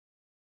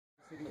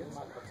city in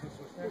Malta. Since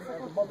we're standing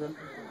at the model,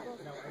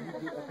 now I need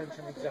your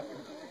attention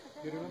exactly.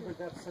 You remember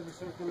that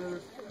semicircular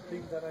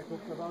thing that I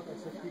talked about? I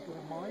said keep it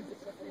in mind.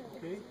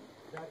 Okay?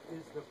 That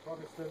is the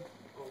Protestant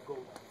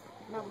Golgotha.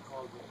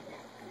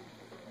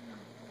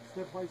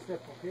 Step by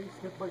step, okay?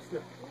 Step by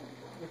step.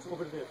 It's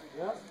over there,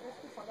 yeah?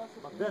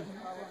 But then,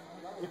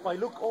 if I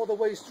look all the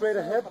way straight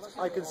ahead,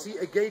 I can see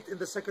a gate in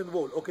the second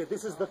wall. Okay,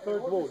 this is the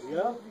third wall,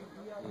 yeah?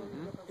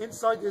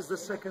 Inside is the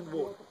second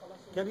wall.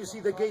 Can you see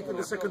the gate in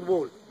the second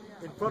wall?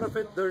 In front of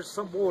it, there's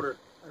some water.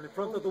 And in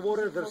front of the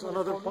water, there's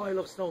another pile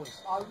of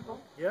stones.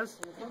 Yes?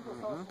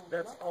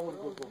 That's our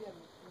Golgotha,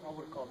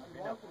 our column.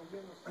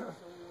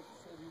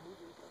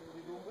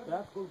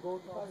 That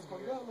Golgotha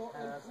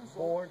has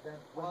more than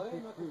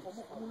 20 groups,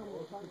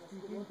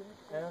 speaking,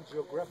 and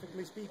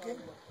geographically speaking,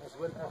 as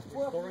well as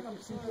historically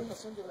speaking,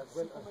 as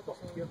well as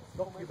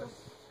documents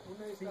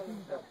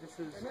speaking, that this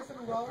is the place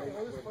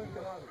where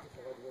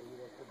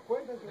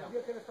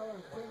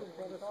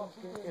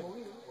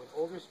with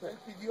all respect,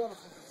 they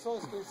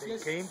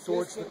came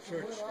towards the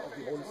Church of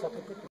the Holy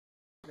Sepulchre.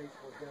 Place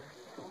for them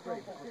to pray,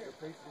 because the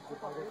place is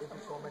divided into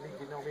so many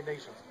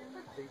denominations.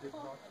 They did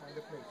not find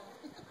a place.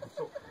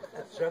 So,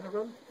 a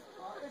general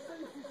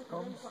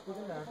comes to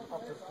the land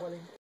after dwelling